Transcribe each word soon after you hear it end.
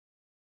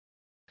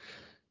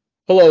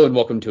Hello and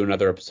welcome to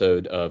another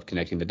episode of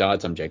Connecting the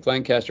Dots. I'm Jake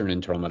Lancaster, an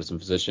internal medicine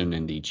physician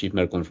and the Chief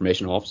Medical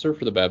Information Officer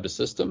for the Baptist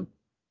System.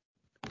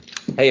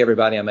 Hey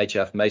everybody, I'm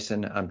H.F.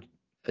 Mason. I'm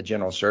a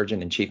general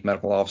surgeon and Chief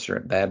Medical Officer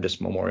at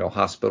Baptist Memorial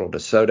Hospital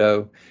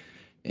DeSoto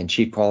and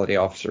Chief Quality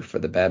Officer for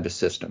the Baptist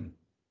System.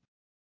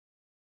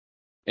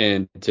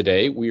 And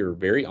today we are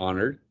very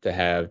honored to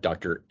have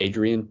Dr.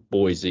 Adrienne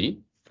Boise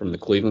from the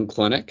Cleveland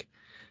Clinic,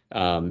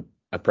 a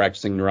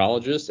practicing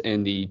neurologist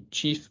and the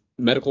Chief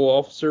Medical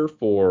Officer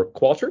for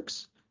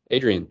Qualtrics.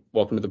 Adrienne,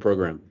 welcome to the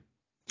program.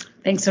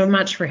 Thanks so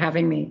much for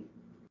having me.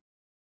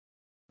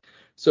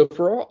 So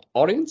for our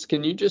audience,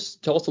 can you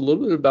just tell us a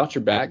little bit about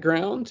your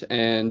background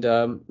and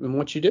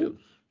what you do?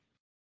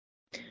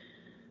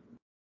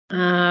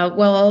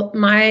 Well,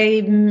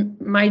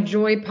 my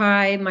joy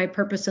pie, my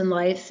purpose in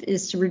life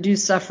is to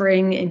reduce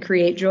suffering and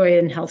create joy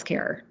in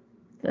healthcare.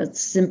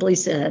 That's simply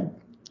said.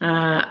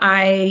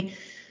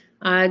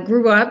 I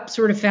grew up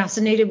sort of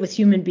fascinated with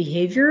human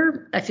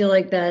behavior. I feel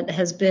like that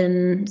has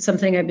been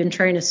something I've been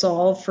trying to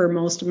solve for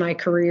most of my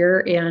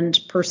career and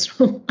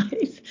personal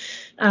life.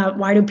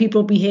 Why do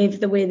people behave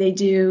the way they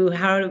do?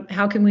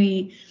 How can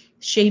we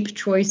shape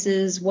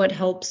choices? What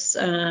helps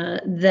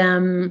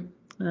them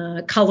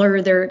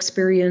color their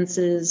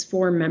experiences,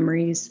 form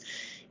memories?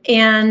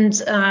 And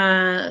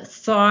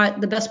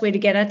thought the best way to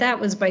get at that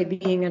was by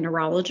being a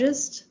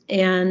neurologist.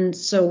 And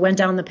so went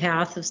down the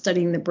path of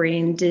studying the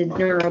brain, did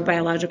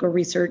neurobiological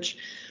research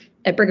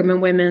at Brigham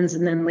and Women's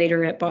and then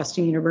later at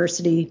Boston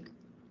University.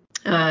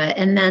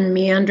 And then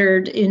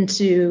meandered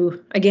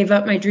into, I gave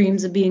up my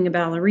dreams of being a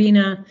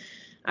ballerina.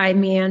 I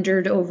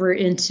meandered over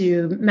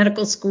into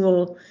medical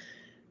school.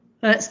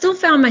 Still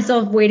found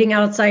myself waiting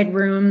outside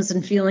rooms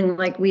and feeling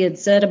like we had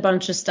said a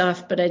bunch of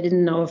stuff, but I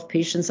didn't know if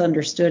patients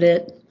understood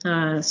it.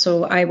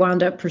 So I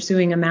wound up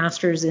pursuing a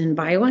master's in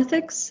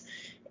bioethics.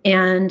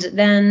 And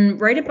then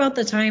right about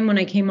the time when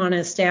I came on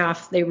as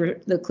staff,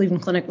 the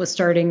Cleveland Clinic was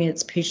starting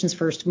its Patients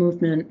First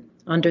movement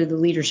under the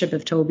leadership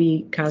of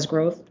Toby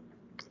Cosgrove.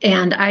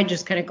 And I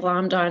just kind of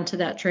glommed onto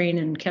that train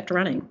and kept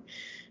running.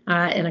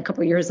 And a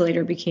couple of years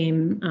later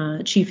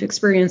became Chief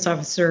Experience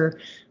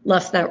Officer,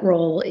 left that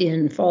role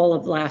in fall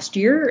of last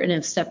year and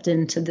have stepped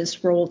into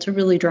this role to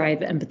really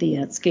drive empathy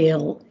at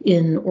scale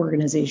in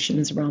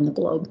organizations around the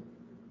globe.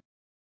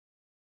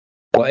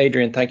 Well,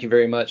 Adrienne, thank you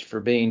very much for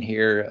being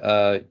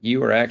here.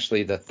 You are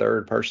actually the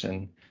third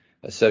person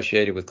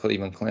associated with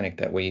Cleveland Clinic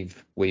that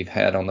we've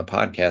had on the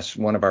podcast.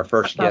 One of our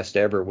first guests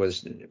ever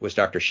was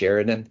Dr.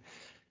 Sheridan.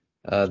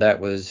 That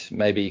was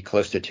maybe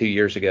close to 2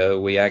 years ago.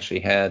 We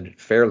actually had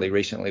fairly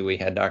recently, we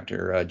had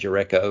Dr.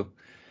 Jareco,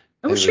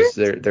 who was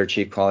their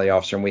Chief Quality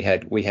Officer, and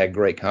we had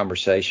great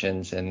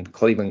conversations. And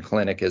Cleveland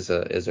Clinic is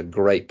a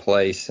great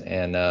place,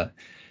 and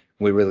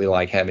we really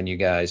like having you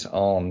guys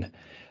on.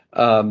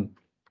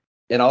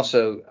 And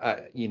also,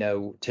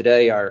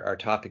 today our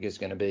topic is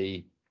going to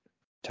be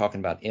talking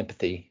about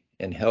empathy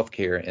in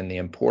healthcare and the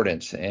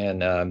importance.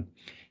 And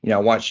I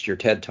watched your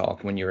TED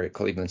Talk when you were at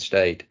Cleveland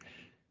State.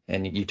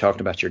 And you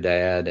talked about your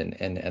dad,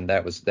 and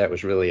that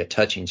was really a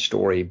touching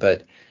story.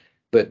 But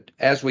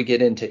as we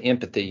get into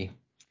empathy,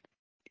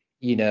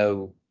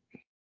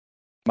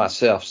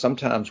 myself,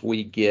 sometimes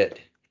we get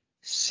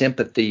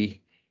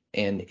sympathy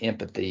and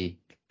empathy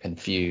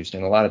confused,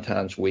 and a lot of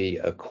times we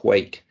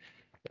equate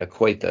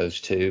those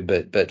two.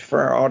 But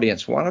for our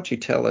audience, why don't you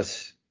tell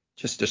us,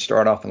 just to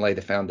start off and lay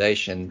the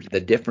foundation,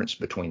 the difference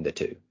between the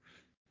two?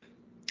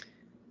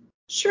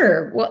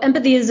 Sure. Well,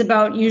 empathy is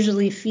about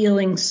usually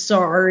feeling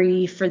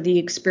sorry for the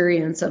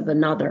experience of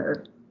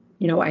another.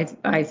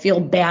 I feel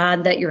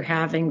bad that you're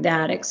having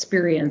that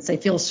experience. I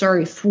feel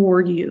sorry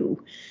for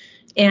you.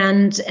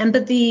 And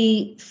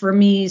empathy for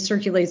me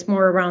circulates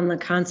more around the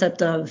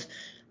concept of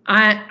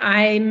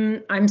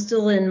I'm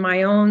still in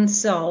my own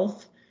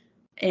self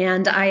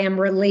and I am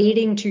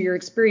relating to your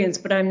experience,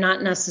 but I'm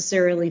not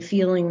necessarily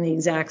feeling the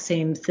exact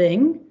same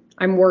thing.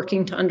 I'm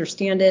working to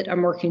understand it.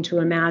 I'm working to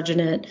imagine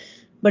it.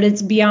 But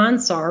it's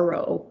beyond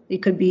sorrow.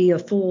 It could be a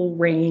full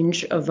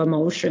range of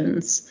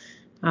emotions.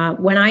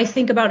 When I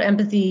think about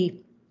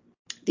empathy,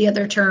 the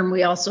other term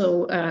we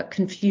also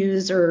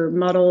confuse or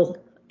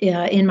muddle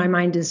in my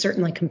mind is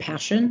certainly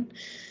compassion.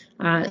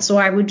 So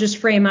I would just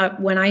frame up,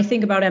 when I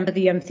think about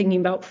empathy, I'm thinking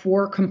about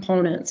 4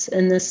 components.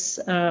 And this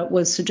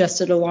was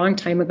suggested a long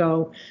time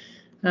ago.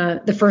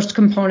 The first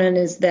component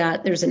is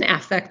that there's an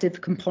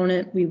affective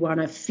component. We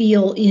want to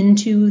feel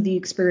into the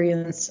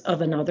experience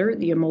of another,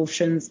 the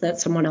emotions that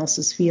someone else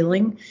is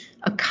feeling.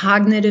 A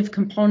cognitive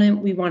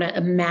component, we want to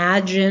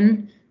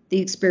imagine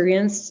the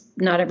experience.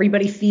 Not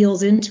everybody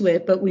feels into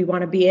it, but we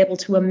want to be able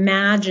to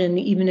imagine,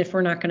 even if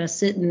we're not going to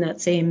sit in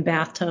that same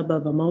bathtub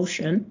of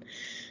emotion.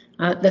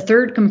 The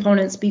third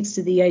component speaks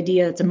to the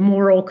idea it's a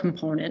moral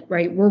component,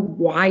 right? We're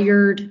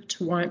wired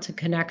to want to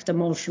connect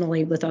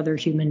emotionally with other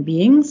human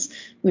beings.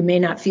 We may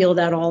not feel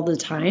that all the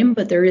time,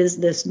 but there is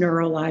this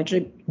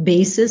neurologic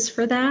basis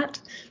for that.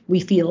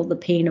 We feel the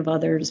pain of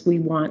others. We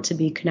want to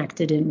be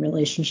connected in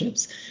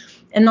relationships.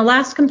 And the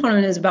last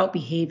component is about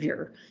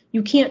behavior.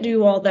 You can't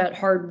do all that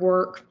hard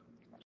work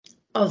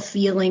of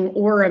feeling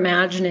or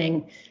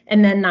imagining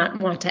and then not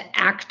want to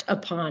act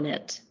upon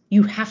it.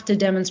 You have to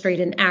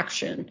demonstrate an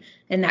action,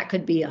 and that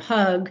could be a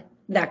hug,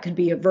 that could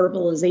be a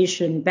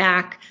verbalization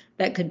back,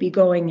 that could be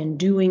going and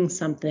doing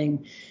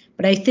something.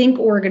 But I think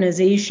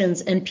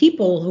organizations and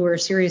people who are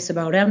serious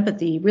about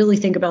empathy really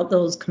think about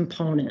those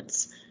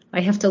components. I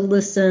have to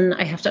listen,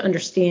 I have to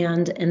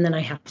understand, and then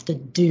I have to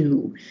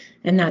do.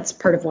 And that's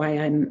part of why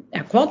I'm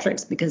at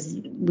Qualtrics, because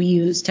we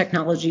use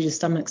technology to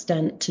some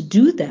extent to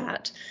do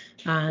that,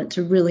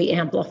 to really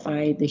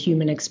amplify the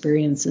human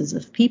experiences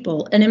of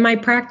people. And in my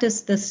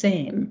practice, the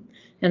same.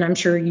 And I'm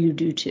sure you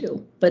do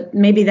too. But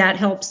maybe that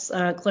helps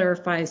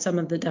clarify some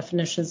of the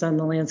definitions on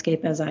the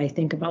landscape as I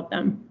think about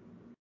them.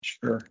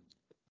 Sure.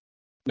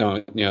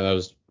 No, that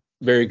was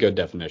very good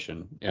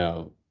definition.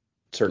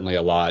 Certainly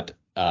a lot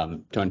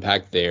to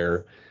unpack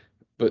there.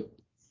 But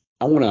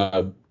I want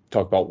to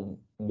talk about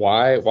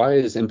why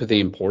is empathy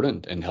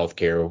important in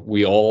healthcare?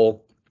 We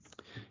all,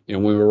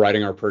 when we were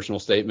writing our personal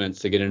statements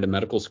to get into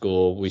medical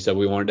school, we said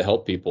we wanted to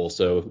help people.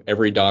 So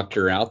every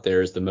doctor out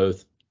there is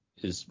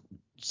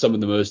some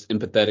of the most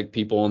empathetic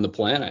people on the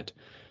planet.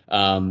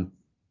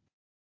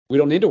 We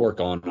don't need to work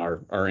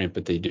on our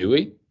empathy, do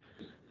we?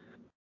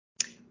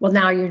 Well,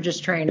 now you're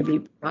just trying to be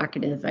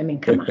provocative. I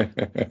mean, come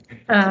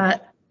on.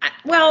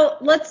 Well,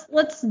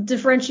 let's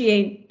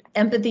differentiate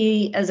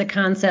empathy as a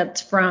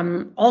concept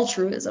from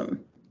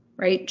altruism,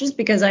 right? Just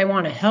because I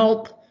want to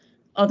help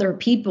other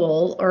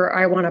people or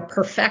I want to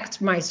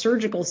perfect my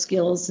surgical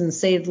skills and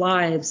save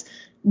lives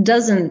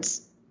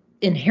doesn't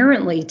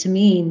inherently to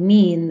me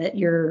mean that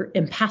you're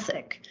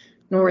empathic,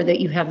 nor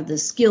that you have the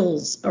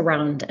skills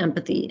around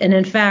empathy. And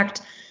in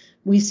fact,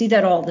 we see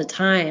that all the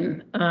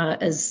time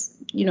as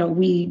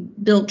we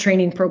build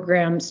training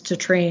programs to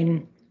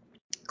train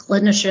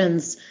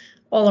clinicians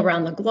all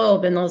around the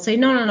globe, and they'll say,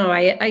 no,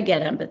 I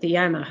get empathy.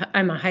 I'm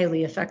a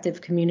highly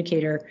effective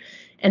communicator.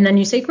 And then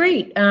you say,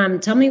 great,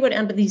 tell me what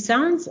empathy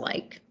sounds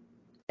like.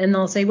 And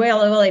they'll say,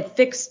 well, I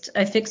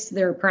fixed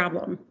their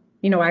problem.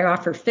 I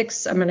offer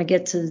fix. I'm going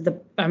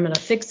to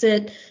fix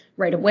it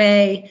right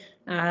away.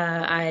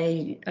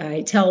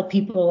 I tell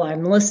people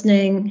I'm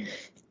listening,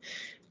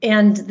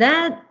 and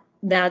that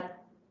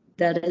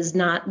is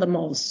not the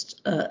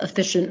most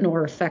efficient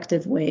nor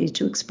effective way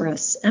to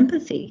express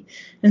empathy.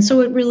 And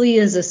so it really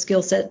is a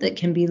skill set that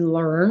can be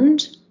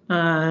learned.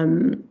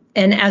 And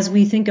as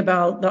we think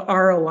about the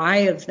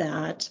ROI of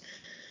that,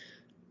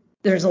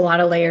 there's a lot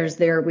of layers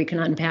there we can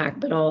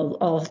unpack, but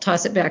I'll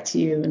toss it back to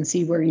you and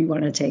see where you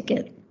want to take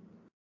it.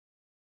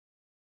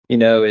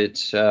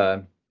 It's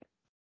I'm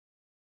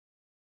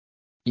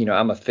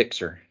a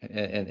fixer,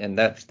 and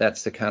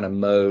that's the kind of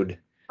mode.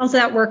 How's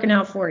that working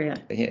out for you?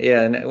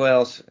 Yeah, and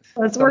well,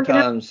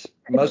 sometimes,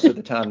 most of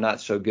the time,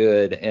 not so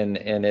good. And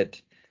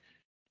it,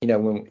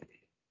 when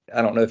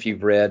I don't know if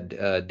you've read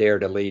Dare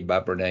to Lead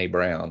by Brene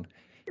Brown,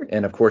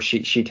 and of course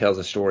she tells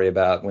a story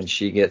about when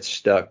she gets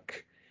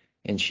stuck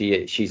and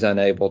she's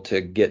unable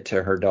to get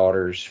to her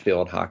daughter's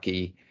field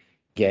hockey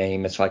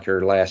game. It's like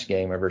her last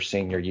game of her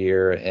senior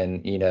year,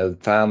 and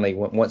finally,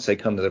 once they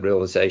come to the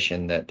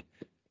realization that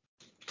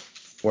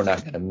we're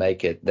not going to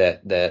make it,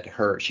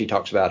 she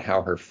talks about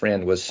how her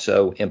friend was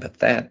so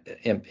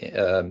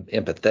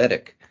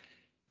empathetic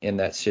in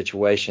that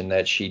situation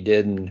that she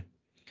didn't,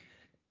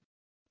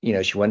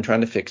 she wasn't trying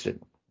to fix it.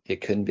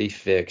 It couldn't be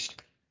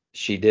fixed.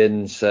 She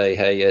didn't say,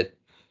 hey,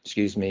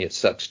 excuse me, it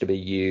sucks to be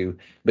you,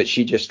 but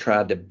she just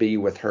tried to be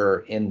with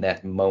her in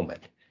that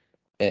moment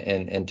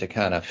and to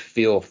kind of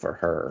feel for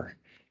her,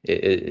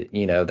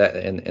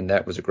 and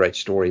that was a great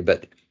story.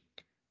 But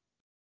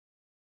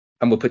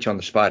I'm going to put you on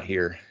the spot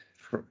here.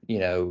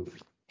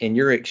 In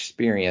your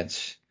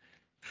experience,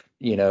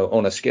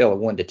 on a scale of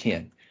 1 to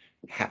 10,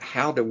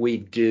 how do we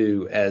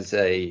do as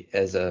a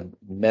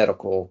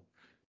medical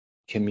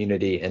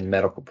community and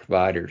medical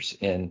providers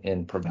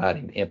in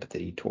providing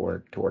empathy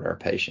toward our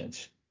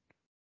patients?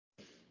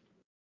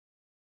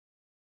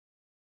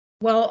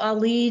 Well, I'll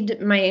lead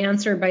my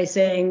answer by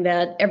saying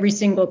that every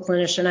single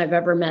clinician I've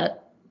ever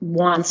met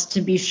wants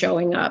to be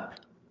showing up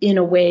in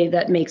a way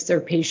that makes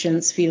their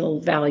patients feel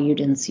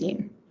valued and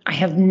seen. I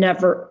have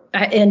never,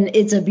 and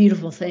it's a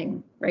beautiful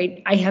thing,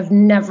 right? I have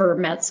never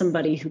met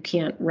somebody who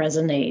can't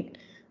resonate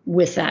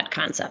with that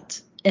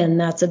concept. And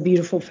that's a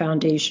beautiful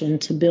foundation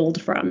to build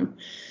from.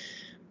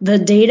 The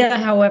data,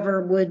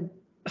 however, would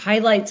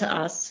highlight to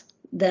us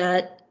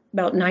that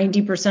about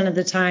 90% of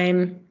the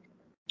time,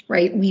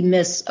 right, we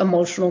miss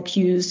emotional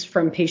cues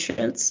from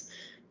patients.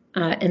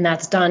 And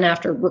that's done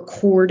after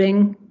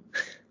recording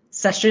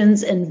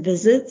sessions and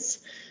visits.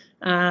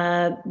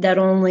 That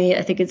only,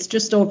 I think it's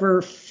just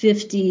over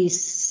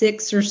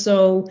 56 or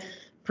so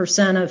 %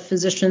 of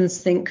physicians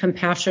think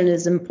compassion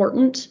is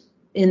important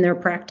in their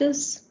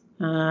practice.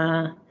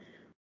 That's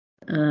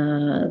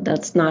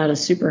not a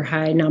super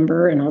high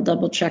number, and I'll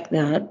double check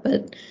that.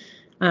 But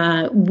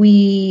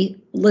we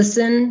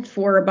listen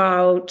for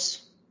about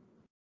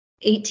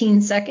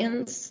 18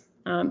 seconds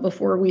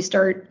before we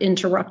start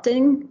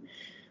interrupting.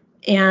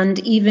 And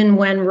even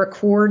when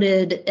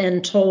recorded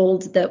and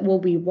told that we'll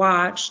be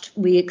watched,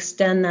 we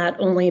extend that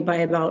only by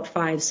about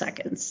 5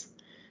 seconds.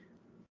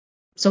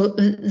 So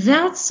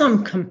that's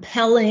some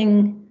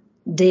compelling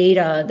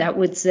data that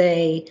would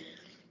say,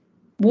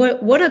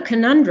 what a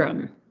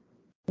conundrum.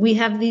 We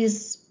have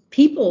these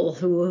people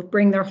who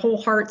bring their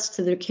whole hearts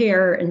to their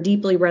care and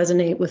deeply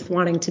resonate with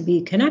wanting to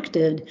be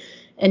connected.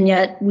 And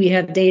yet we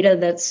have data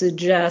that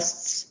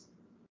suggests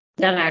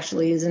that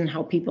actually isn't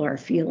how people are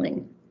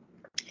feeling.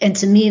 And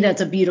to me,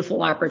 that's a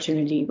beautiful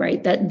opportunity,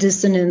 right? That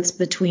dissonance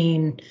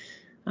between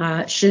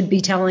should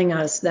be telling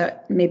us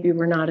that maybe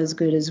we're not as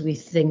good as we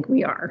think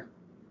we are.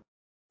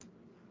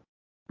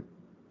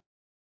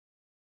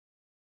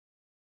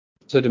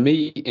 So to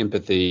me,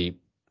 empathy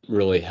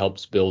really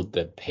helps build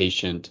the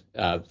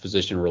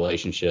patient-physician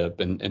relationship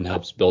and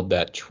helps build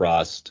that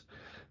trust.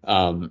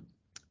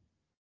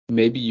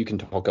 Maybe you can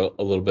talk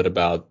a little bit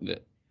about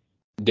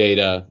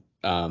data,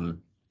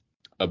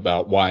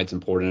 about why it's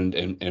important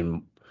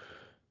and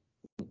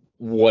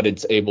what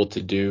it's able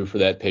to do for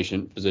that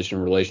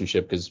patient-physician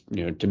relationship. Because,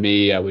 to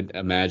me, I would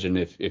imagine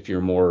if you're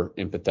a more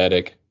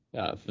empathetic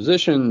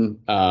physician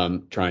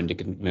trying to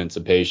convince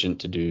a patient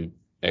to do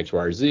X,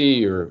 Y, or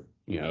Z, or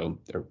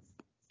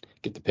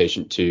get the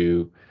patient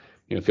to,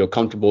 feel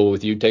comfortable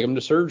with you, take them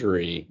to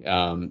surgery,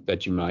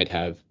 that you might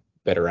have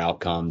better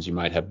outcomes, you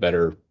might have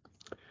better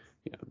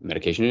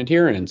medication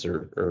adherence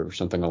or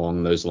something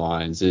along those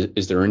lines.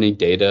 Is there any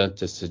data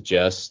to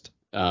suggest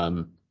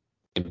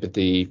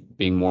empathy,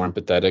 being more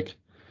empathetic,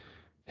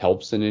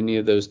 helps in any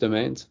of those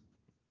domains?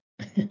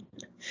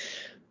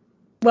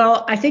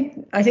 Well, I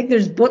think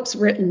there's books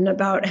written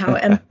about how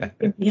empathy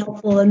can be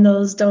helpful in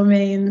those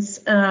domains.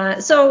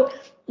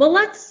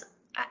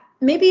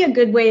 Maybe a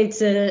good way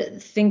to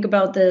think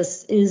about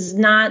this is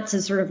not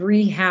to sort of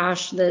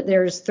rehash that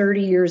there's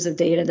 30 years of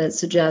data that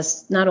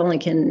suggests not only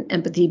can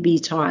empathy be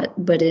taught,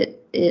 but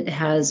it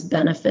has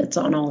benefits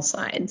on all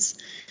sides.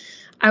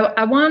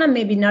 I want to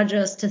maybe nudge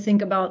us to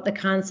think about the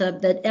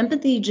concept that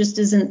empathy just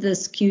isn't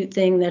this cute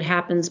thing that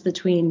happens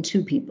between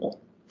two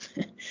people.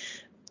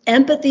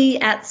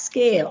 Empathy at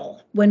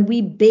scale, when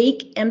we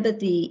bake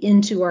empathy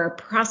into our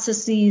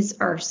processes,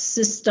 our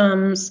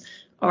systems,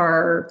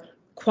 our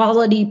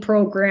quality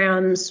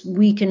programs,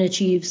 we can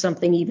achieve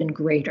something even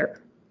greater.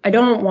 I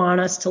don't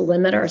want us to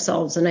limit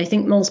ourselves, and I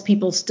think most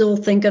people still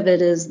think of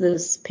it as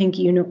this pink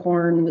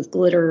unicorn with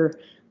glitter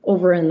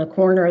over in the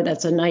corner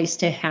that's a nice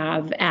to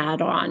have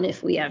add-on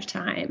if we have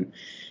time.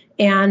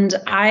 And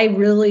I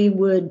really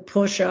would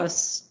push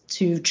us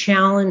to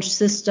challenge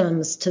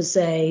systems to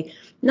say,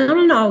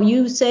 no,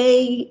 you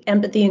say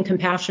empathy and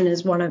compassion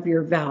is one of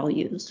your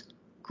values.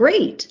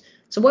 Great.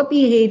 So what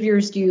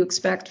behaviors do you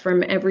expect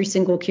from every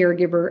single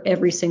caregiver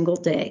every single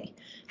day?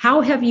 How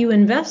have you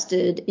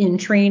invested in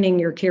training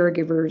your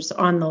caregivers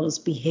on those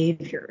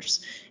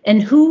behaviors?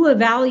 And who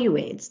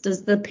evaluates?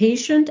 Does the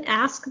patient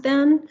ask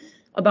then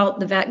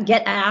about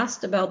get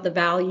asked about the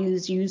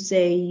values you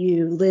say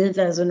you live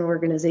as an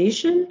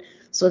organization,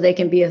 so they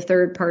can be a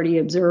third-party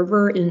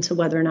observer into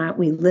whether or not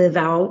we live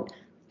out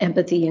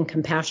empathy and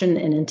compassion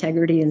and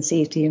integrity and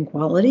safety and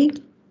quality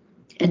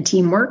and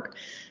teamwork?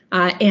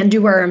 And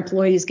do our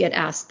employees get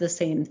asked the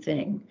same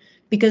thing?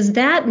 Because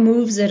that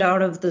moves it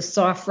out of the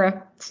soft,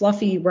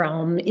 fluffy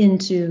realm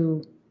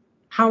into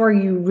how are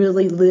you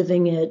really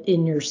living it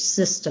in your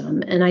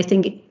system? And I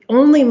think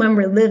only when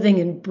we're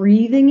living and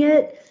breathing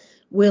it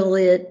will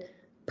it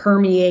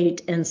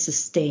permeate and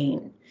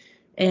sustain.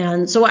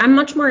 And so I'm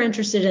much more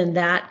interested in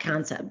that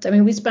concept. I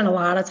mean, we spent a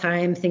lot of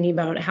time thinking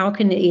about how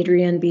can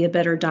Adrian be a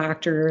better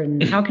doctor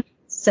and how can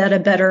set a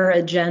better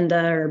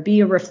agenda or be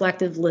a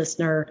reflective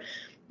listener.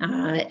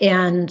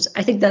 And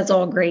I think that's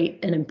all great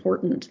and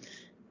important.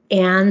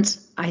 And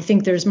I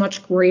think there's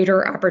much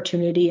greater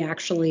opportunity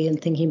actually in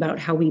thinking about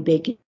how we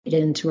bake it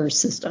into our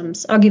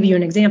systems. I'll give you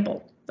an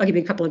example. I'll give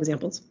you a couple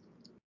examples.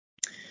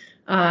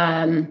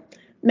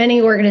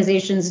 Many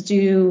organizations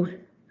do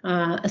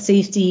a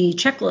safety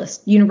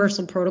checklist,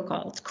 universal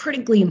protocol. It's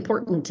critically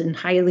important in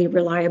highly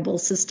reliable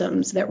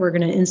systems that we're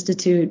going to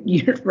institute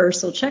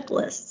universal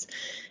checklists.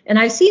 And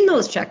I've seen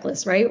those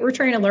checklists, right? We're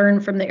trying to learn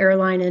from the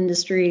airline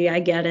industry. I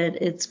get it.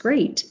 It's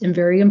great and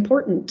very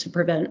important to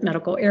prevent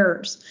medical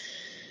errors.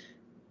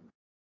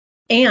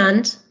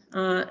 And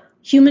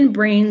human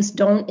brains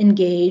don't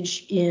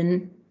engage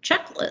in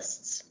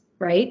checklists,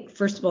 right?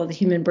 First of all, the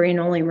human brain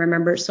only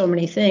remembers so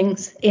many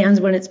things. And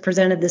when it's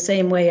presented the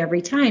same way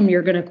every time,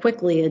 you're going to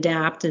quickly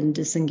adapt and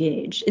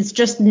disengage. It's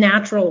just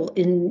natural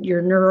in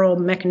your neural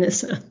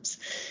mechanisms.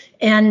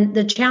 And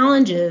the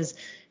challenge is,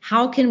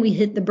 how can we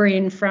hit the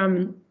brain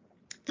from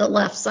the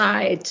left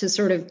side to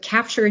sort of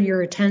capture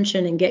your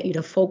attention and get you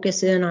to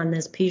focus in on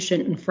this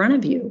patient in front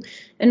of you?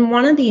 And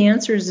one of the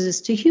answers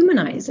is to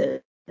humanize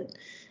it.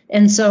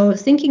 And so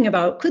thinking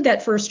about, could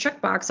that first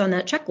checkbox on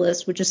that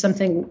checklist, which is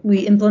something we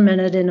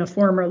implemented in a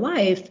former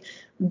life,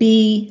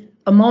 be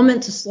a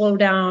moment to slow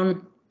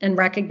down and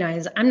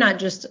recognize I'm not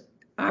just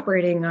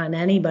operating on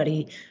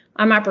anybody.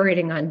 I'm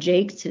operating on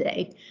Jake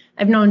today.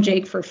 I've known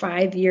Jake for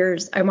 5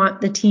 years. I want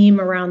the team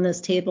around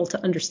this table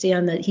to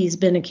understand that he's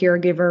been a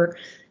caregiver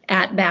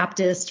at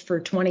Baptist for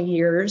 20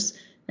 years,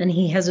 and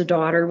he has a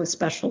daughter with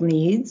special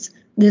needs.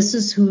 This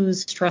is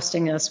who's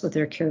trusting us with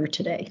their care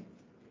today.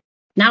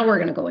 Now we're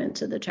going to go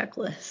into the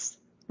checklist,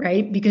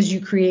 right? Because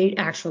you create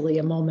actually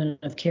a moment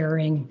of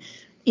caring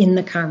in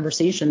the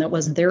conversation that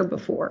wasn't there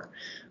before.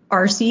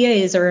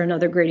 RCAs are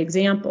another great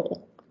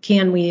example.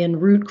 Can we, in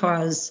root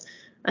cause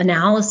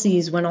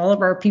analyses, when all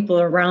of our people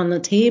are around the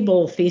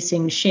table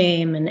facing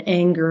shame and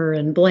anger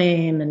and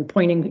blame and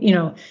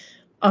pointing,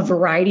 a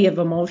variety of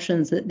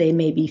emotions that they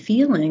may be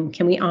feeling,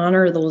 can we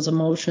honor those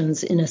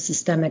emotions in a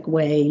systemic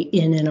way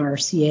in an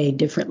RCA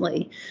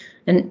differently?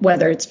 And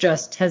whether it's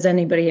just, has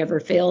anybody ever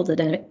failed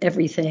at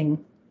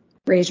everything?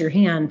 Raise your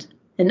hand,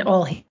 and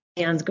all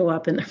hands go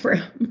up in the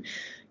room.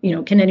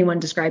 Can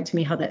anyone describe to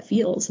me how that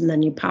feels? And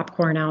then you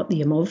popcorn out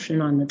the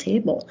emotion on the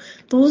table.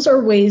 Those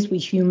are ways we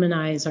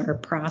humanize our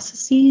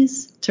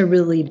processes to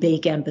really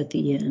bake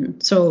empathy in.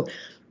 So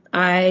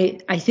I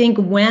think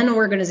when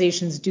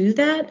organizations do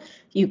that,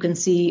 you can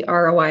see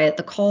ROI at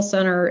the call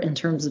center in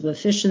terms of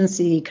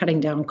efficiency,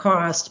 cutting down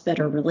cost,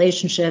 better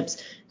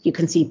relationships. You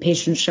can see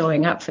patients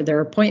showing up for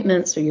their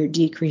appointments, so you're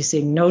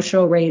decreasing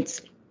no-show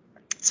rates,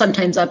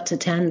 sometimes up to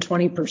 10,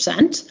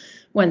 20%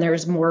 when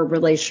there's more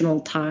relational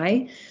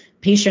tie.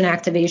 Patient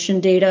activation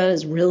data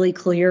is really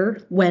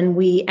clear. When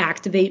we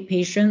activate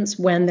patients,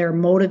 when they're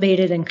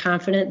motivated and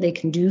confident they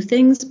can do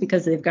things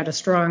because they've got a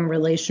strong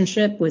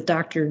relationship with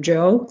Dr.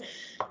 Joe,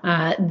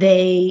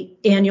 they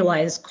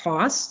annualized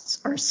costs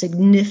are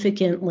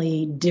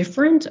significantly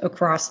different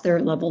across their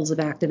levels of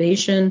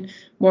activation,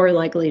 more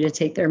likely to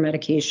take their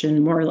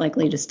medication, more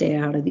likely to stay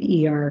out of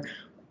the ER,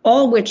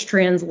 all which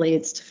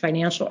translates to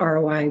financial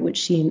ROI,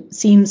 which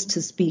seems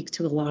to speak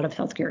to a lot of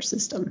healthcare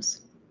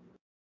systems.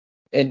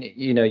 And,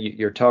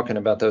 you're talking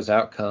about those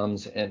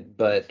outcomes,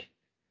 but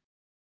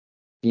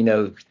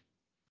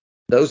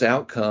those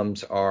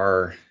outcomes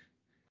are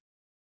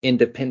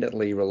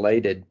independently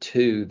related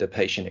to the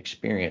patient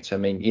experience. I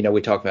mean,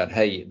 we talk about,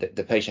 hey,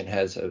 the patient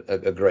has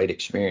a great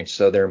experience,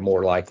 so they're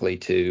more likely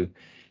to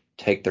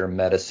take their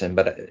medicine,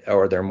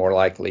 or they're more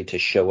likely to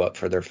show up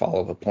for their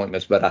follow-up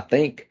appointments. But I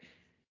think,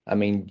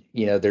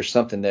 there's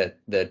something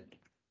that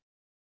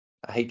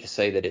I hate to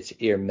say that it's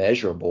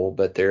immeasurable,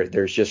 but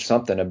there's just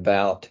something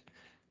about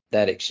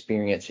that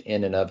experience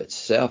in and of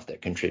itself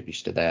that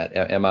contributes to that.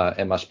 Am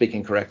I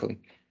speaking correctly?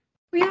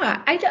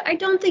 Yeah, I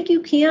don't think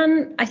you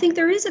can. I think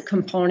there is a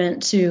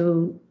component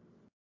to,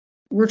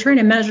 we're trying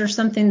to measure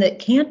something that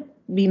can't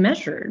be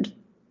measured,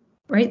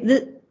 right?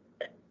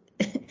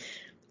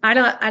 I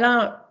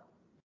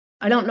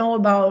don't know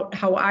about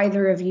how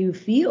either of you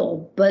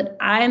feel, but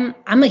I'm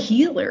a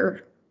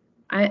healer.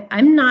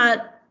 I'm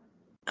not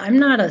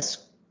a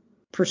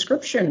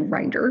prescription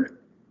writer.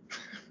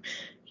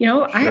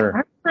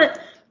 Sure.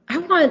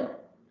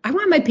 I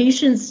want my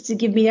patients to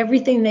give me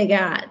everything they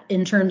got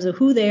in terms of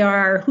who they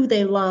are, who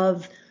they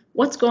love,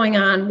 what's going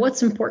on,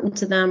 what's important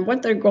to them,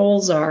 what their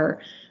goals are,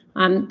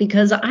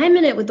 because I'm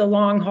in it with the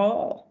long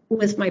haul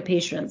with my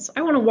patients.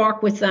 I want to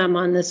walk with them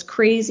on this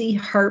crazy,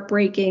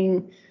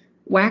 heartbreaking,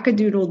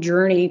 wackadoodle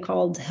journey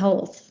called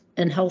health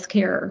and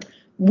healthcare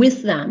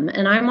with them,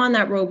 and I'm on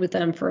that road with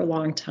them for a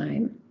long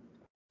time.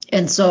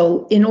 And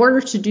so in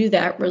order to do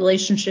that,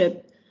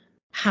 relationship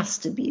has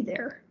to be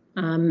there.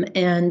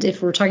 And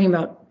if we're talking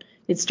about,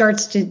 it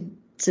starts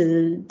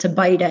to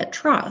bite at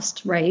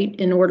trust, right?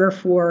 In order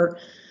for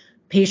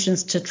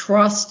patients to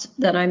trust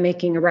that I'm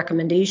making a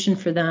recommendation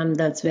for them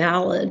that's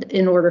valid,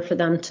 in order for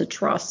them to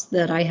trust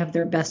that I have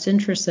their best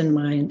interests in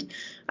mind,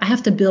 I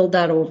have to build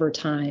that over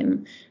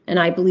time. And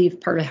I believe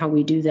part of how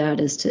we do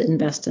that is to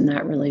invest in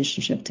that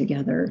relationship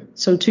together.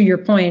 So to your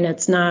point,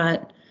 it's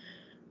not,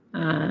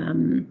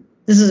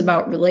 this is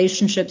about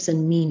relationships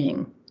and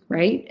meaning.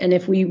 Right. And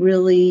if we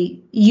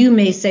really, you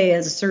may say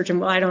as a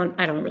surgeon, well, I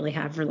don't really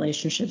have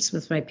relationships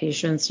with my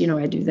patients.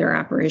 I do their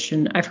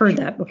operation. I've heard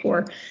that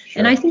before. Sure.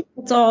 And I think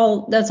that's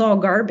all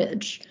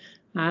garbage.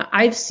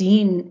 I've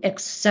seen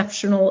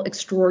exceptional,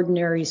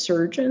 extraordinary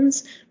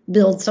surgeons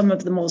build some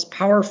of the most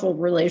powerful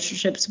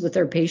relationships with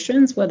their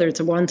patients, whether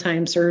it's a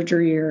one-time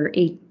surgery or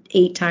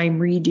eight-time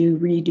redo.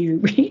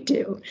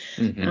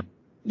 Mm-hmm.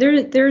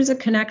 There's a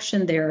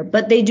connection there,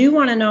 but they do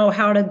want to know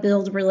how to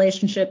build a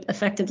relationship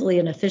effectively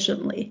and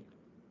efficiently.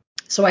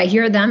 So I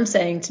hear them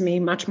saying to me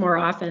much more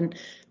often,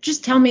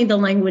 just tell me the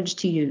language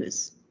to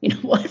use.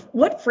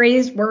 What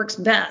phrase works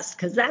best?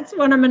 Because that's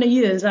what I'm going to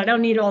use. I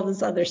don't need all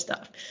this other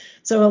stuff.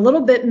 So a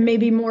little bit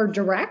maybe more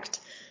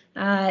direct,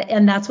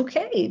 and that's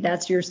okay.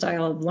 That's your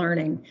style of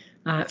learning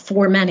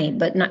for many,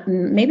 but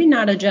maybe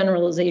not a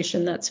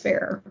generalization that's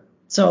fair.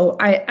 So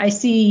I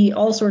see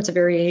all sorts of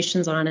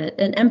variations on it,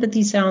 and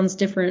empathy sounds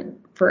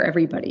different for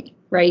everybody,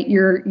 right?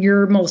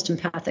 Your most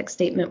empathic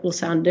statement will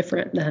sound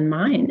different than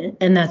mine,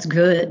 and that's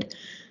good.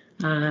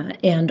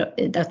 And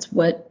that's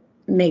what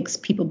makes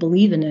people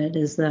believe in it,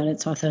 is that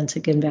it's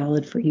authentic and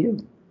valid for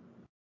you.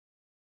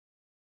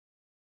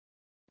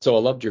 So I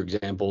loved your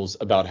examples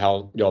about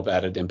how y'all have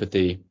added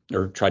empathy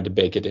or tried to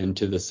bake it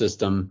into the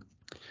system.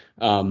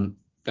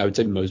 I would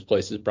say most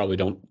places probably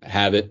don't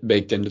have it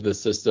baked into the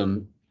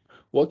system.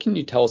 What can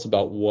you tell us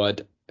about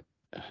what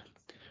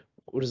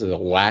does a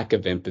lack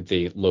of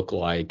empathy look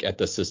like at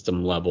the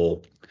system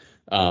level,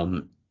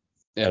 at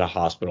a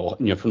hospital?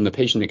 From the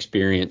patient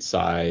experience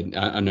side,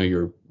 I know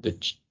you're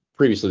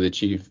previously the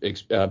chief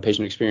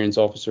patient experience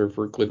officer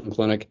for Cleveland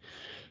Clinic.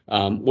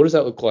 What does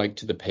that look like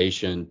to the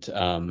patient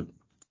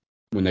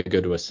when they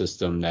go to a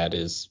system that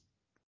is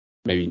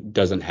maybe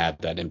doesn't have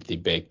that empathy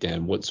baked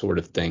in? What sort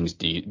of things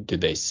do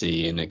they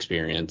see and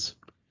experience?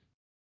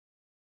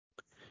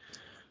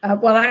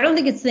 Well, I don't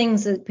think it's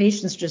things that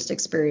patients just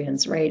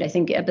experience, right? I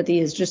think empathy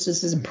is just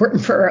as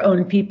important for our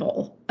own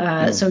people.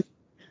 So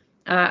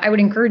I would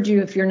encourage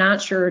you, if you're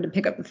not sure, to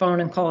pick up the phone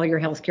and call your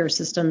healthcare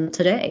system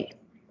today.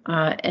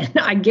 And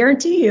I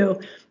guarantee you,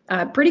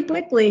 pretty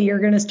quickly, you're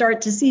going to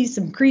start to see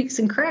some creaks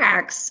and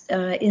cracks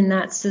in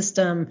that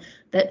system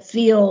that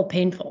feel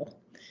painful.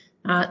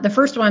 The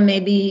first one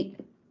may be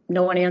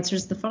no one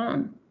answers the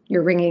phone.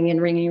 You're ringing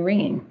and ringing and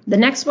ringing. The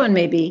next one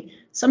may be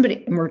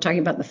somebody, and we're talking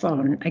about the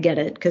phone. I get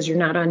it, because you're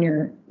not on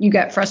you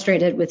got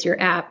frustrated with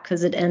your app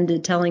because it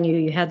ended telling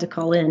you had to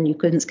call in. You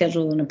couldn't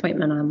schedule an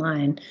appointment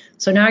online.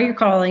 So now you're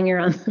calling, you're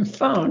on the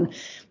phone.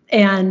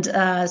 And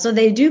so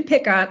they do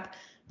pick up,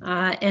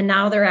 and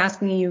now they're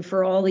asking you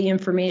for all the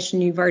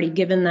information you've already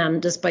given them,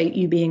 despite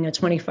you being a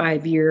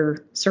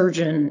 25-year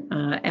surgeon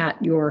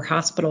at your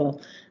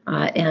hospital.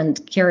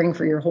 And caring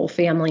for your whole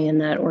family in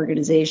that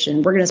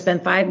organization. We're going to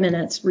spend 5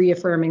 minutes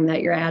reaffirming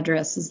that your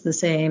address is the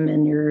same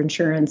and your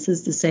insurance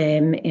is the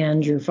same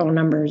and your phone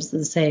number is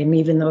the same,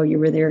 even though you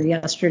were there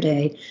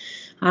yesterday.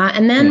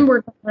 And then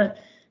we're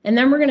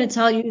going to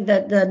tell you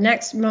that the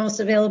next most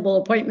available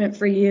appointment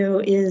for you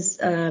is,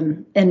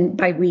 and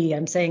by we,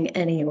 I'm saying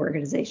any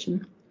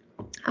organization.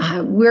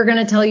 We're going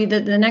to tell you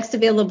that the next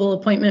available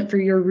appointment for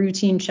your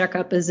routine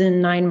checkup is in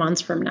 9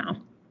 months from now,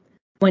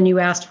 when you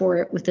asked for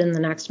it within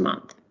the next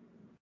month.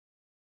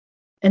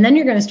 And then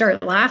you're going to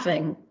start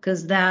laughing,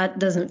 because that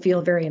doesn't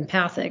feel very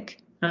empathic,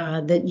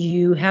 that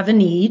you have a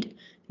need,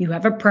 you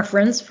have a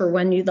preference for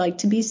when you'd like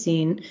to be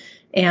seen,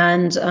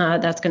 and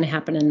that's going to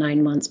happen in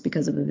 9 months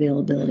because of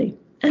availability.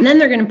 And then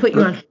they're going to put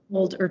you on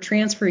hold or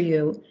transfer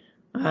you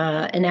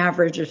an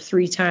average of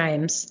 3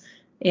 times,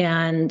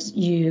 and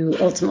you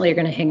ultimately are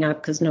going to hang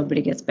up because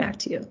nobody gets back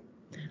to you.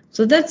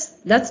 So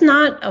that's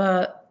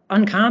not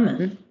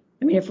uncommon.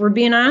 I mean, if we're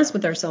being honest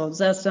with ourselves,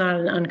 that's not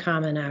an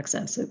uncommon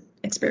access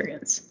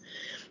experience.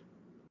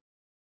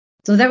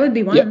 So that would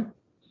be one. Yep.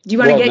 Do you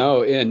want to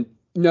get?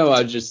 No,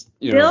 I just,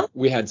 Bill?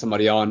 we had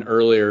somebody on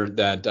earlier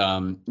that,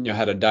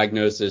 had a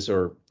diagnosis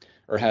or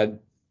had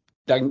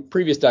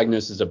previous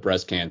diagnosis of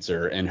breast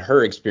cancer. And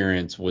her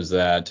experience was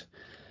that,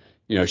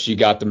 she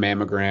got the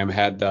mammogram,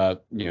 had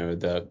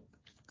the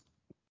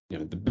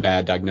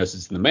bad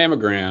diagnosis in the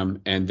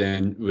mammogram, and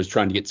then was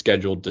trying to get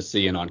scheduled to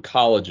see an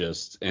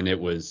oncologist. And it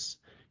was,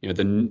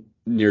 the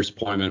nearest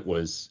appointment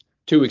was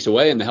 2 weeks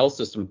away, and the health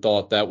system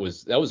thought that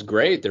was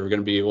great. They were going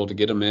to be able to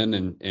get them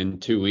in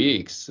 2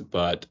 weeks,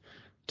 but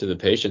to the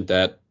patient,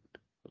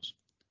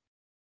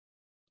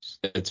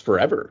 it's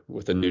forever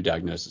with a new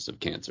diagnosis of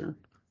cancer.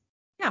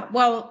 Yeah,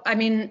 well, I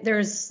mean,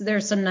 there's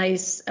some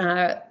nice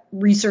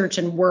research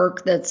and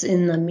work that's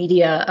in the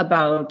media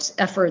about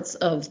efforts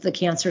of the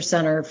Cancer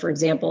Center, for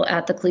example,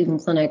 at the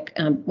Cleveland Clinic,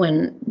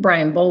 when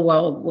Brian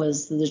Bolwell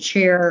was the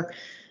chair,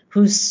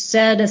 who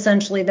said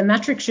essentially the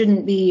metric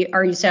shouldn't be,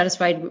 are you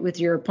satisfied with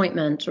your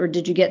appointment, or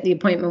did you get the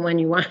appointment when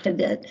you wanted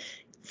it?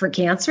 For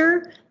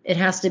cancer, it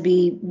has to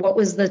be, what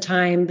was the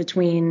time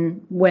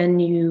between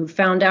when you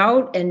found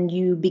out and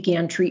you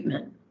began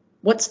treatment?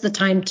 What's the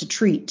time to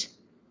treat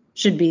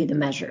should be the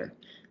measure,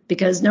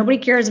 because nobody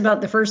cares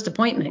about the first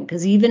appointment,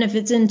 because even if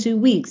it's in 2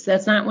 weeks,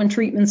 that's not when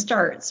treatment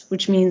starts,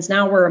 which means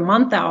now we're a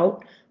month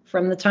out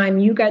from the time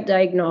you got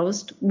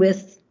diagnosed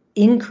with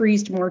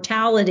increased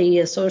mortality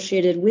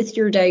associated with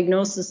your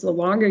diagnosis the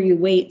longer you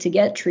wait to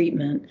get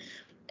treatment,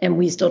 and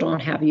we still don't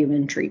have you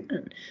in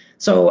treatment.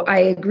 So I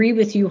agree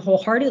with you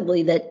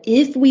wholeheartedly that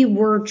if we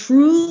were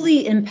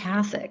truly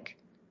empathic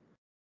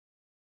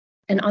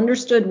and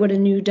understood what a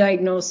new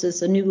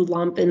diagnosis, a new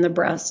lump in the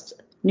breast,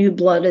 new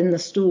blood in the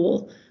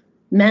stool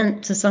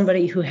meant to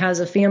somebody who has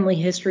a family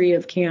history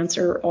of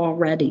cancer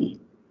already,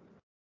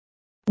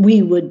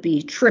 we would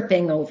be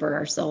tripping over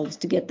ourselves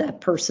to get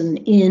that person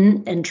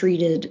in and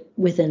treated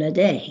within a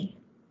day.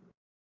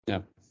 Yeah.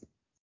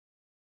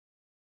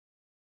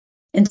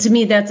 And to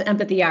me, that's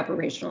empathy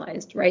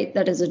operationalized, right?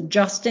 That is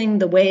adjusting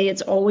the way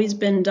it's always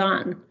been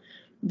done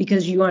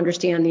because you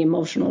understand the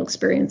emotional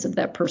experience of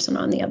that person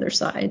on the other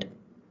side.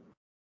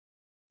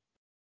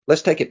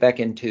 Let's take it back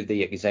into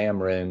the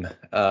exam room.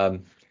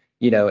 And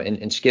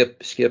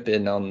Skip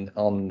in on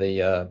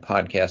the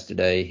podcast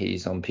today.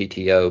 He's on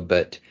PTO,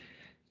 but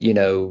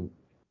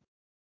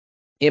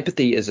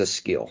empathy is a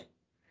skill.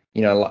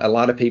 A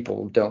lot of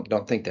people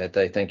don't think that.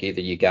 They think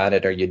either you got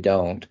it or you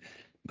don't,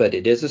 but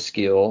it is a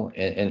skill,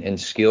 and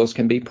skills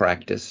can be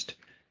practiced.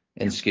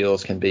 and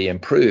skills can be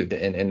improved.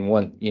 And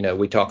one,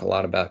 we talk a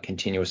lot about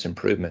continuous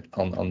improvement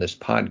on this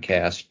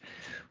podcast.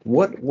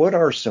 What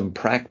are some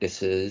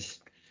practices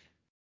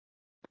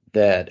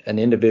that an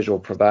individual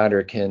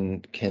provider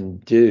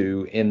can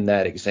do in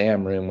that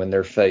exam room when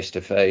they're face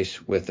to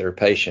face with their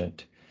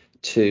patient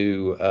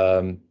to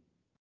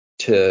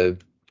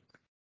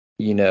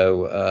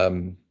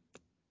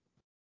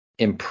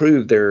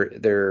improve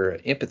their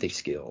empathy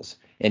skills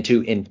and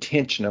to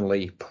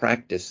intentionally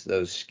practice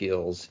those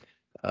skills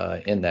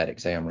in that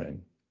exam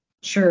room?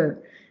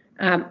 Sure.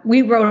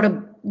 We wrote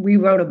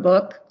a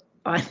book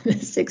on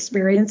this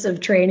experience of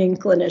training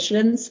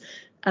clinicians,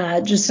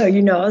 just so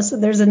you know. So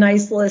there's a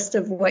nice list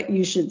of what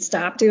you should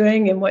stop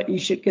doing and what you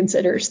should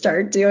consider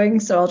start doing.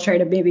 So I'll try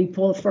to maybe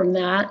pull from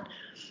that.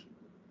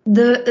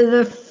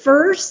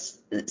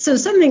 So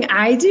something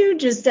I do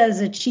just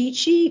as a cheat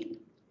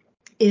sheet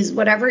is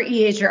whatever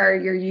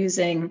EHR you're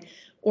using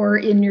or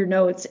in your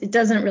notes, it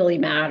doesn't really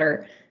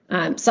matter.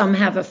 Some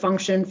have a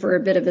function for a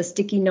bit of a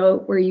sticky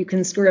note where you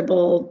can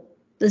scribble,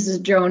 "This is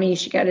Joni,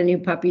 she got a new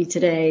puppy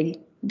today.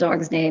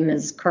 Dog's name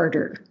is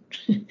Carter."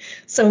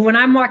 So when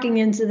I'm walking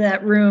into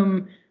that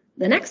room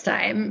the next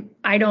time,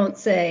 I don't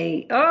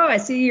say, "Oh, I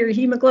see your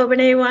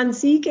hemoglobin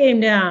A1C came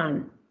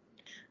down."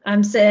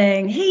 I'm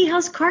saying, "Hey,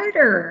 how's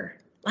Carter?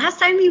 Last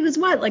time he was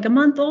what, like a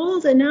month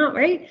old, and now,"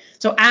 right?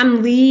 So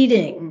I'm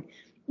leading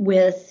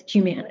with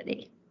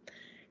humanity.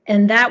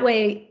 And that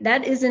way,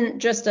 that isn't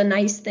just a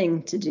nice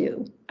thing to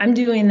do. I'm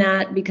doing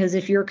that because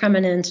if you're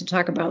coming in to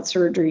talk about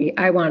surgery,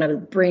 I want to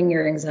bring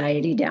your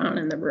anxiety down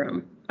in the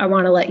room. I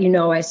want to let you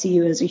know I see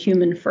you as a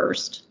human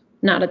first,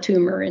 not a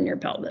tumor in your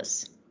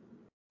pelvis.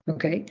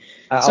 Okay.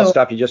 I'll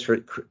stop you just for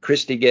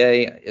Christy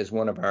Gay is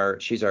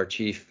she's our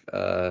chief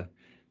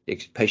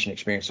patient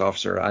experience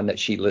officer. I know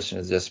she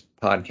listens to this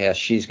podcast.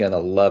 She's going to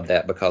love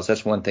that because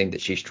that's one thing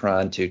that she's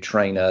trying to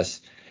train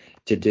us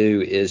to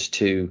do is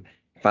to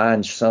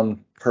find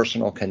some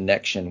personal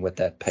connection with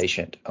that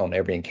patient on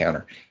every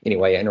encounter.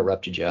 Anyway, I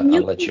interrupted you. I'll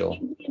let you.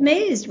 You'd be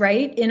amazed,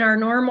 right? In our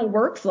normal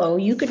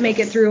workflow, you could make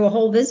it through a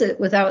whole visit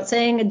without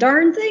saying a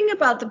darn thing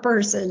about the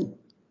person,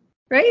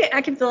 right?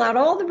 I can fill out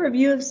all the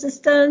review of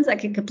systems. I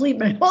can complete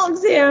my whole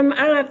exam.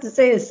 I don't have to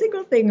say a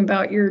single thing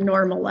about your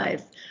normal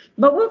life.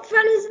 But what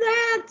fun is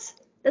that?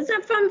 That's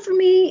not fun for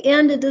me,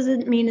 and it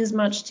doesn't mean as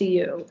much to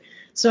you.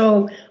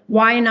 So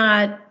why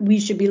not?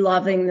 We should be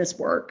loving this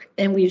work,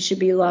 and we should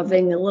be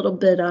loving a little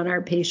bit on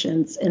our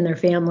patients and their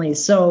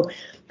families. So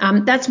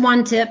that's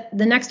one tip.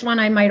 The next one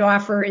I might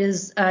offer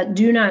is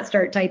do not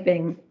start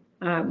typing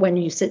when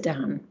you sit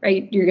down,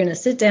 right? You're going to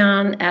sit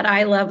down at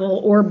eye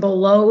level or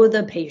below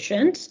the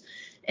patient,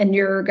 and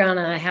you're going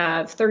to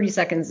have 30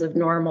 seconds of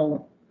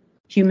normal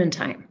human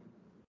time.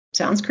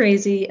 Sounds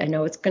crazy. I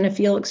know it's going to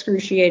feel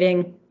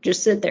excruciating.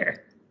 Just sit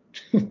there.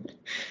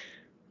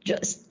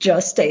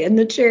 Just stay in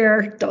the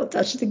chair. Don't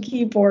touch the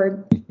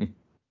keyboard.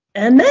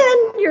 And then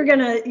you're going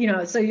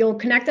to, so you'll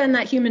connect on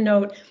that human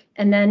note,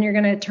 and then you're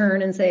going to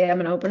turn and say, "I'm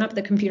going to open up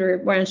the computer.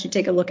 Why don't you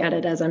take a look at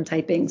it as I'm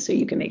typing so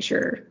you can make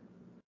sure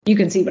you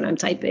can see what I'm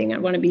typing. I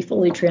want to be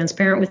fully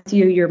transparent with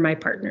you. You're my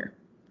partner."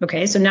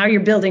 Okay, so now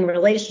you're building a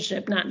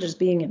relationship, not just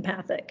being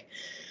empathic.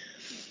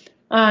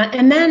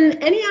 And then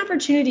any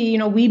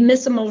opportunity, we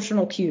miss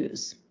emotional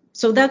cues.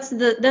 So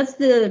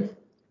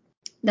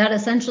that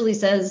essentially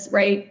says,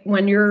 right,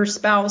 when your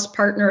spouse,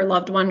 partner,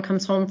 loved one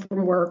comes home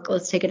from work,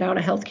 let's take it out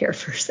of healthcare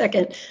for a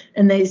second,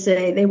 and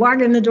they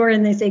walk in the door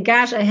and they say,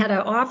 "Gosh, I had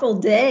an awful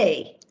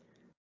day."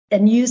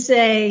 And you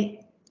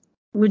say,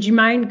 "Would you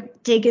mind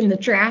taking the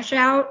trash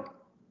out?"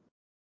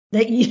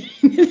 That you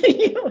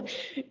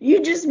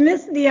just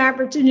missed the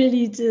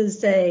opportunity to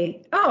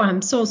say, "Oh,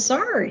 I'm so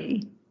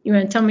sorry. You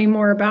want to tell me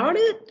more about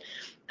it?"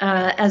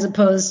 As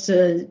opposed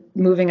to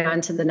moving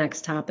on to the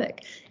next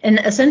topic. And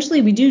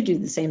essentially, we do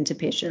the same to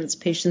patients.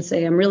 Patients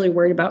say, "I'm really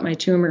worried about my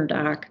tumor,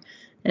 doc."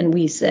 And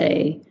we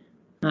say,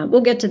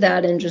 "We'll get to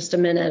that in just a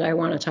minute. I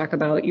want to talk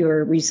about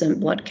your recent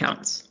blood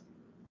counts."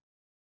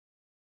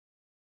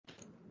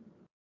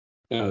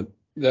 That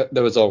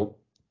was all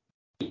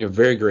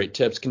very great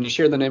tips. Can you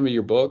share the name of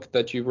your book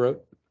that you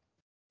wrote?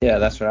 Yeah,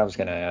 that's what I was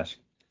going to ask.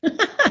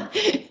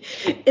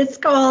 It's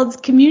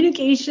called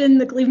Communication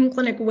the Cleveland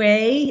Clinic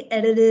Way,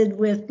 edited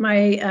with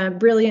my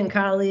brilliant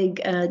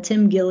colleague,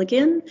 Tim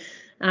Gilligan,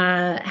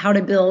 How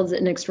to Build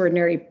an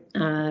Extraordinary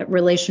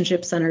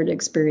Relationship-Centered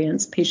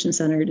Experience,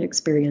 Patient-Centered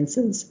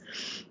Experiences.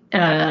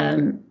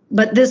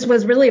 But this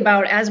was really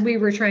about, as we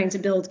were trying to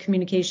build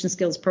communication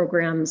skills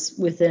programs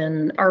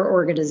within our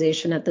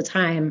organization at the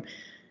time,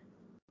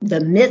 the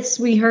myths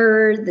we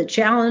heard, the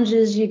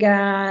challenges you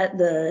got,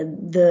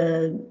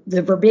 the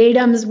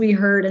verbatims we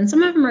heard, and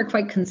some of them are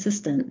quite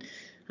consistent.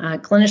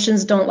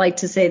 Clinicians don't like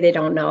to say they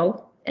don't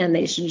know, and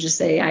they should just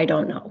say, "I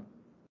don't know."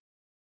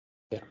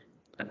 Yeah.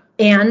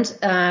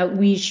 And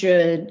we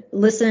should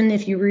listen.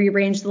 If you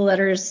rearrange the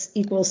letters,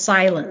 equals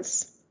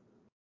silence.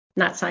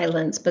 Not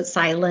silence, but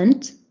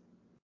silent,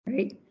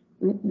 right?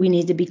 We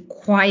need to be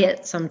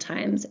quiet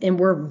sometimes, and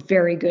we're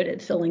very good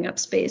at filling up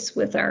space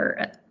with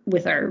our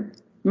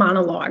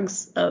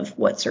monologues of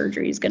what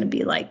surgery is going to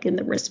be like and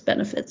the risk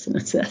benefits and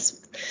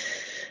assessment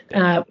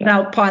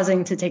without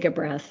pausing to take a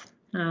breath.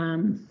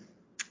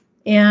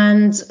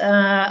 And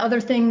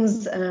other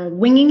things,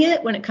 winging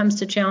it when it comes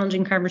to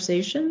challenging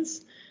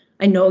conversations.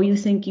 I know you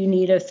think you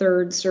need a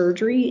third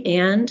surgery,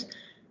 and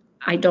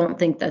I don't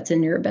think that's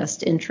in your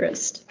best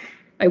interest.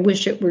 I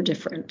wish it were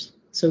different.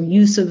 So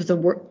use of the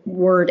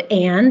word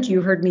and,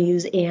 you heard me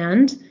use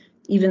and,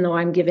 even though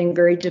I'm giving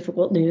very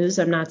difficult news,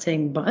 I'm not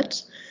saying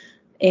but.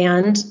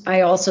 And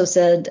I also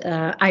said,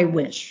 I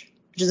wish,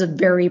 which is a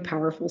very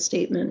powerful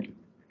statement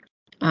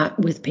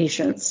with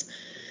patients.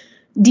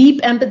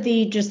 Deep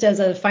empathy, just as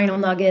a final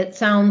nugget,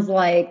 sounds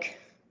like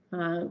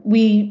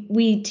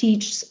we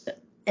teach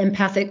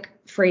empathic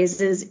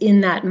phrases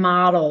in that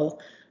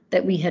model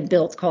that we had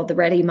built called the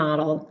READY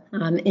model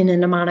in a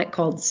mnemonic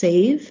called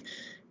SAVE.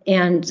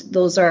 And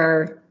those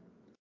are,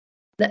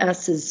 the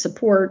S is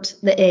support,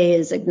 the A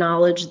is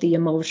acknowledge the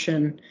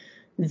emotion,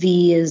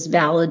 V is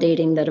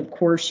validating that of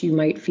course you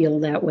might feel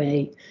that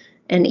way,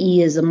 and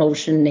E is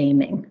emotion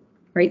naming,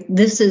 right?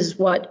 This is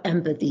what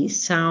empathy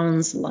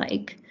sounds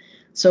like.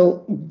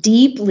 So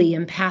deeply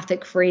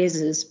empathic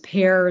phrases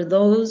pair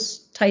those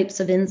types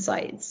of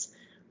insights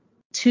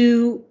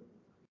to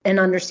an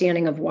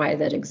understanding of why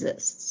that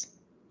exists.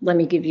 Let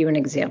me give you an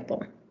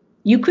example.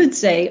 You could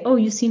say, oh,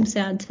 you seem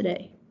sad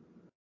today.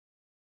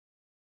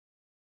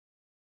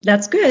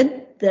 That's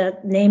good.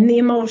 That name the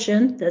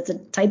emotion. That's a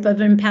type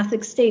of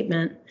empathic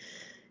statement.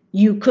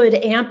 You could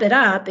amp it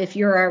up if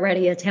you're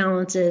already a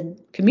talented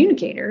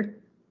communicator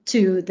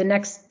to the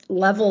next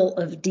level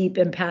of deep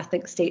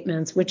empathic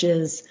statements, which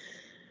is,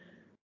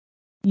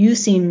 you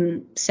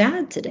seem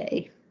sad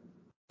today.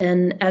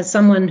 And as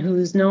someone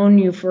who's known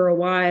you for a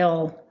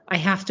while, I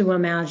have to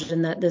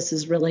imagine that this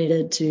is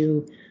related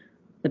to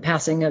the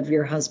passing of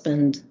your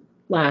husband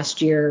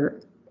last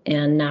year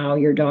and now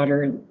your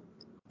daughter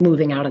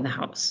moving out of the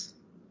house.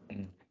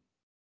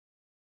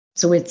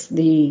 So it's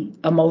the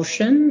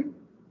emotion,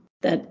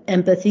 that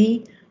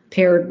empathy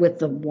paired with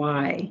the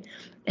why.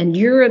 And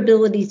your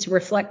ability to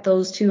reflect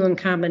those two in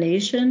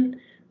combination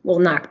will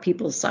knock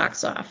people's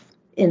socks off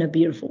in a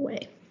beautiful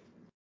way.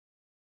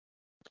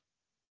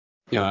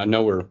 Yeah, I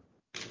know we're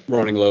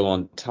running low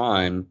on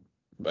time,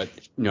 but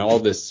all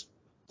this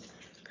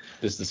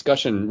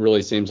discussion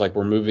really seems like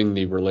we're moving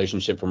the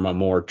relationship from a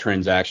more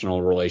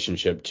transactional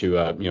relationship to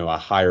a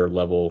higher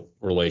level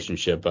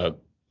relationship,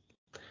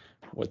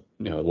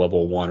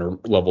 level 1 or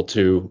level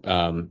 2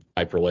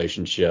 type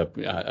relationship.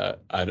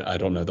 I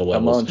don't know the levels.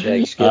 Come on,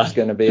 Jake. Skip's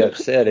going to be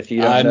upset if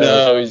you don't know. I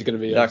know he's going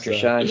to be Dr. upset.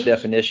 Shine's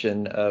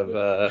definition of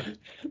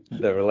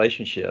the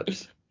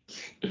relationships.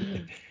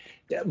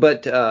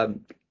 But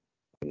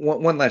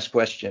one last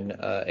question,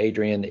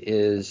 Adrian,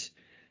 is,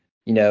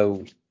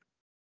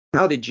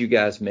 how did you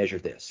guys measure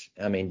this?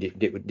 I mean,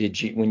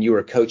 did you, when you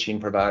were coaching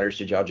providers,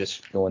 did y'all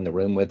just go in the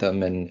room with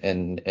them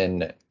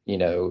and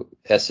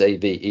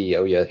SAVE?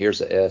 Oh yeah, here's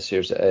the S,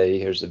 here's the A,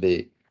 here's the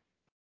B.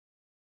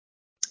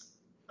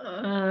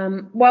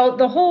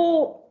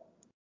 Well,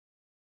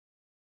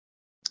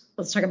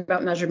 let's talk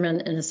about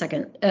measurement in a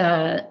second.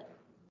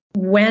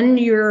 When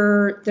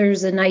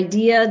there's an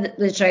idea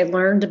which I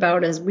learned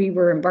about as we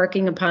were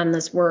embarking upon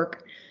this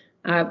work,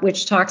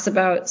 which talks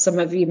about, some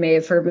of you may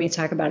have heard me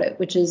talk about it,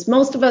 which is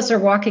most of us are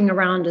walking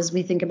around as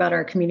we think about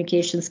our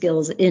communication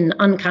skills in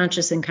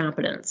unconscious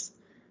incompetence.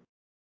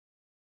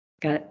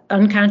 Got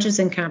unconscious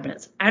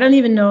incompetence. I don't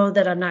even know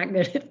that I'm not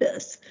good at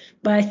this,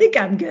 but I think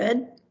I'm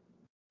good,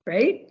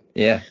 right?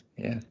 Yeah.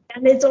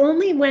 And it's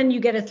only when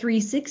you get a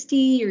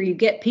 360 or you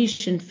get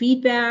patient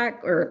feedback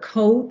or a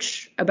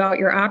coach about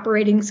your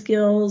operating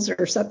skills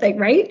or something,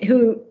 right?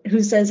 Who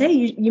says,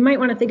 hey, you might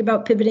want to think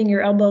about pivoting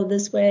your elbow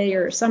this way,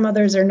 or some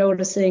others are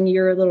noticing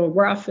you're a little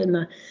rough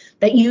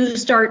that you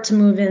start to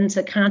move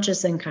into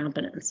conscious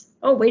incompetence.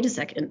 Oh, wait a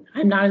second.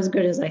 I'm not as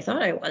good as I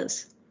thought I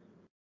was.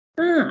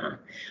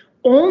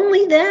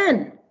 Only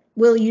then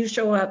will you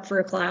show up for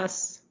a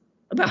class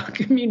about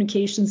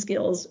communication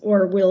skills,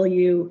 or will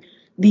you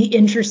be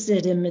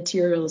interested in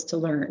materials to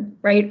learn,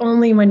 right?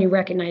 Only when you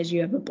recognize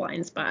you have a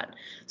blind spot.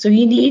 So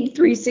you need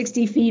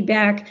 360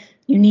 feedback,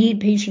 you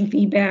need patient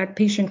feedback,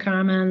 patient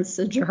comments,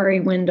 a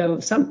Johari window,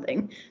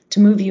 something to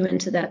move you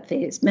into that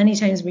phase. Many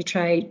times we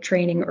try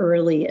training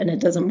early and it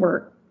doesn't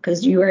work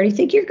because you already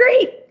think you're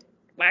great.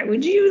 Why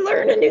would you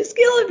learn a new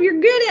skill if you're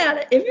good at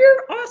it, if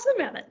you're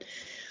awesome at it?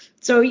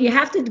 So you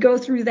have to go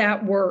through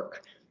that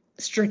work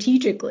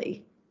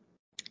strategically.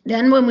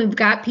 Then when we've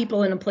got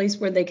people in a place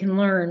where they can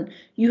learn,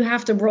 you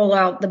have to roll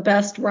out the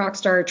best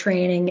rockstar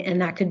training,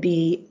 and that could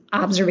be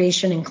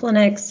observation in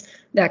clinics,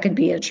 that could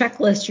be a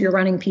checklist you're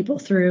running people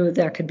through,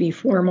 that could be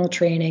formal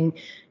training.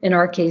 In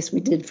our case, we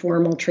did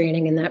formal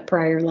training in that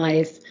prior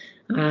life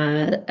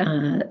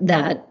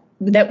that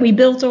we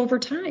built over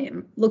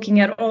time, looking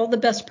at all the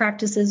best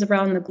practices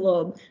around the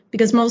globe,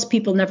 because most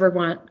people never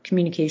want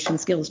communication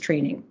skills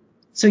training.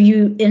 So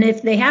and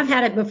if they have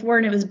had it before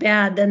and it was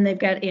bad, then they've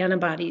got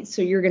antibodies.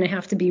 So you're going to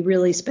have to be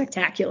really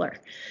spectacular.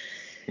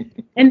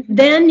 And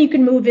then you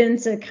can move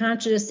into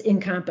conscious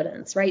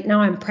incompetence, right?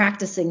 Now I'm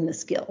practicing the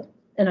skill.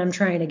 and I'm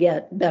trying to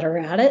get better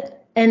at it.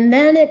 And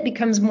then it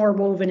becomes more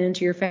woven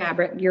into your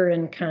fabric. You're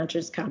in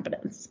conscious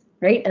competence,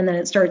 right? And then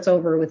it starts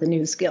over with a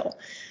new skill.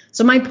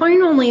 So my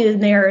point only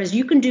in there is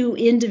you can do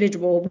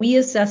individual. We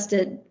assessed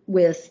it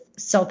with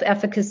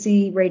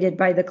self-efficacy rated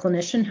by the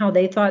clinician, how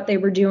they thought they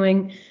were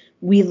doing.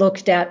 We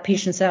looked at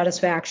patient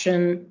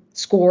satisfaction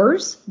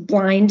scores,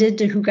 blinded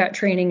to who got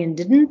training and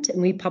didn't.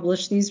 And we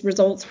published these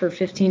results for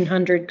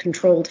 1,500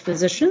 controlled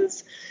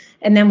physicians.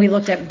 And then we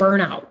looked at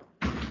burnout,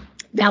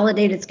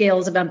 validated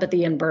scales of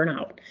empathy and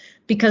burnout.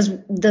 Because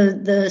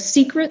the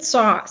secret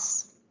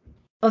sauce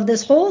of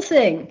this whole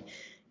thing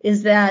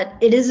is that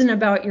it isn't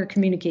about your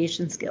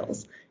communication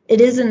skills.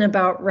 It isn't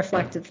about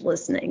reflective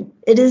listening.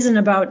 It isn't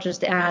about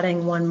just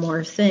adding one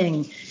more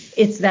thing.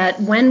 It's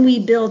that when we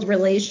build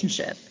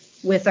relationship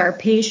with our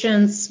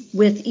patients,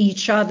 with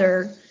each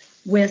other,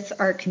 with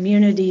our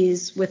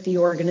communities, with the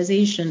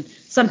organization,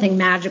 something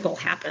magical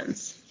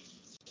happens,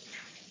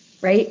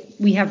 right?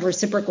 We have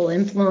reciprocal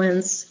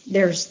influence.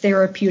 There's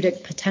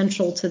therapeutic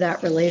potential to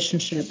that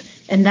relationship,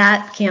 and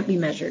that can't be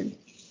measured.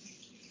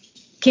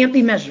 Can't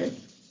be measured.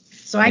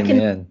 So I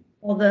can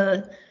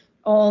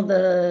all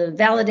the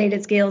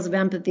validated scales of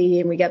empathy,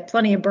 and we got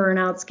plenty of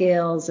burnout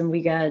scales, and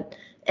we got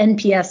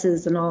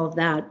NPSs and all of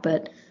that.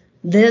 But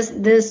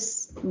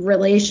this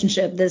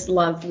relationship, this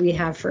love we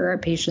have for our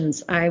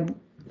patients, I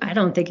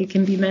don't think it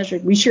can be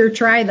measured. We sure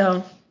try,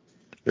 though.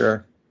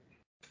 Sure.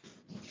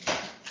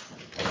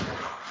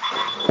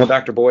 Well,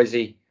 Dr.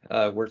 Boise,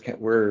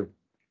 we're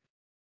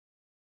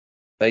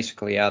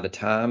basically out of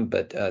time,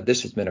 but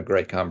this has been a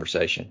great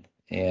conversation.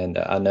 And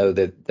I know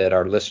that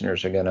our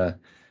listeners are going to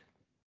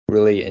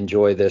really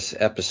enjoy this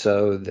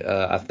episode.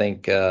 I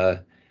think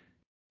they're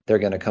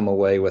going to come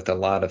away with a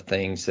lot of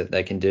things that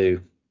they can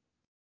do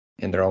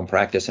in their own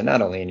practice, and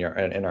not only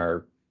in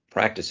our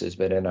practices,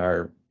 but in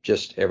our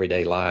just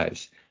everyday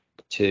lives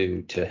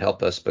to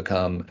help us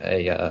become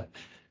a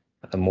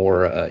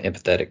more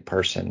empathetic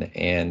person.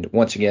 And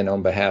once again,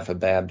 on behalf of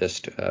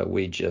Baptist,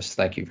 we just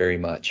thank you very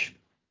much.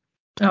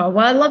 Oh,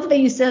 well, I love that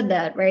you said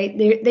that, right?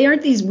 They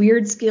aren't these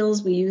weird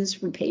skills we use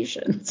for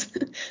patients.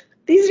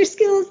 These are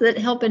skills that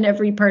help in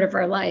every part of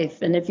our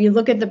life. And if you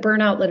look at the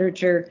burnout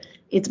literature,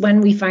 it's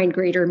when we find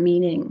greater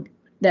meaning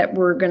that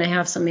we're going to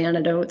have some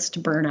antidotes to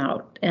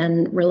burnout.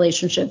 And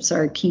relationships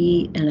are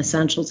key and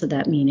essential to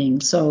that meaning.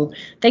 So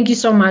thank you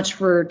so much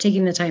for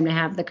taking the time to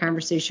have the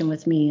conversation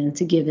with me and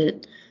to give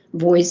it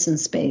voice and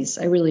space.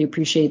 I really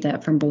appreciate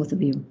that from both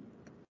of you.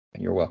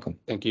 You're welcome.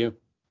 Thank you.